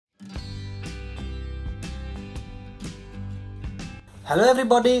Hello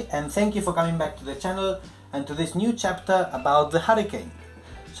everybody, and thank you for coming back to the channel and to this new chapter about the Hurricane.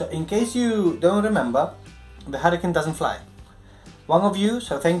 So in case you don't remember, the Hurricane doesn't fly. One of you,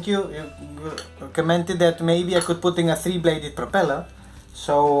 so thank you, you commented that maybe I could put in a 3-bladed propeller.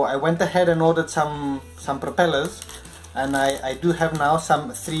 So I went ahead and ordered some propellers, and I do have now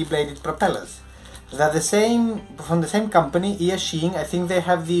some 3-bladed propellers. They're the same, from the same company, Sheen. I think they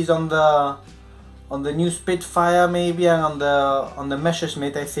have these on the new Spitfire maybe, and on the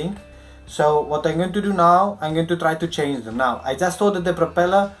Messerschmitt, I think. So what I'm going to do now, I'm going to try to change them. Now I just ordered the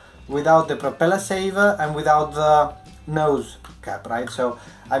propeller without the propeller saver and without the nose cap, right? So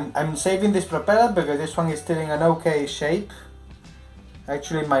I'm saving this propeller because this one is still in an okay shape.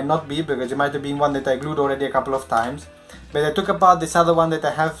 Actually it might not be, because it might have been one that I glued already a couple of times. But I took apart this other one that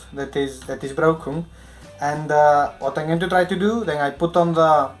I have that is broken, and what I'm going to try to do, then I put on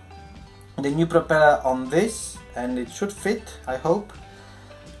the new propeller on this, and it should fit, I hope.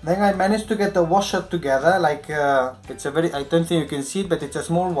 Then I managed to get the washer together, like it's a very, I don't think you can see it, but it's a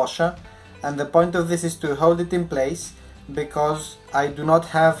small washer, and the point of this is to hold it in place because I do not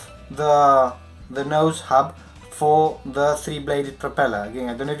have the nose hub for the 3-bladed propeller. Again,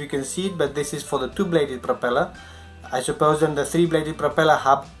 I don't know if you can see it, but this is for the 2-bladed propeller. I suppose then the 3-bladed propeller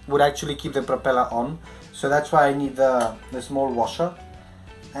hub would actually keep the propeller on, so that's why I need the small washer.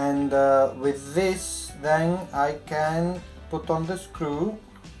 And with this then I can put on the screw,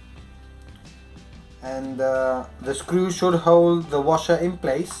 and the screw should hold the washer in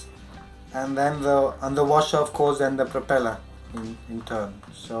place, and then the washer, of course, and the propeller in turn.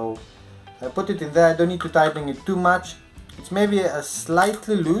 So I put it in there. I don't need to tighten it too much. It's maybe a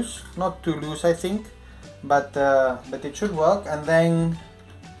slightly loose, not too loose I think, but it should work. And then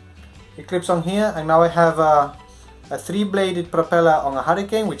it clips on here, and now I have a 3-bladed propeller on a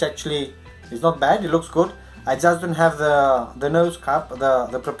Hurricane, which actually is not bad, it looks good. I just don't have the nose cap,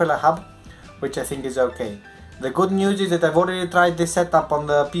 the propeller hub, which I think is okay. The good news is that I've already tried this setup on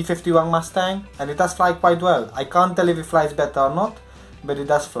the P51 Mustang, and it does fly quite well. I can't tell if it flies better or not, but it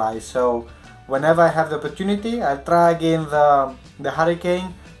does fly. So whenever I have the opportunity, I'll try again the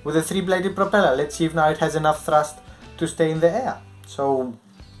Hurricane with a 3-bladed propeller. Let's see if now it has enough thrust to stay in the air. So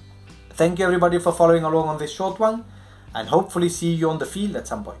thank you everybody for following along on this short one, and hopefully see you on the field at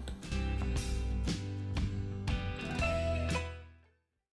some point.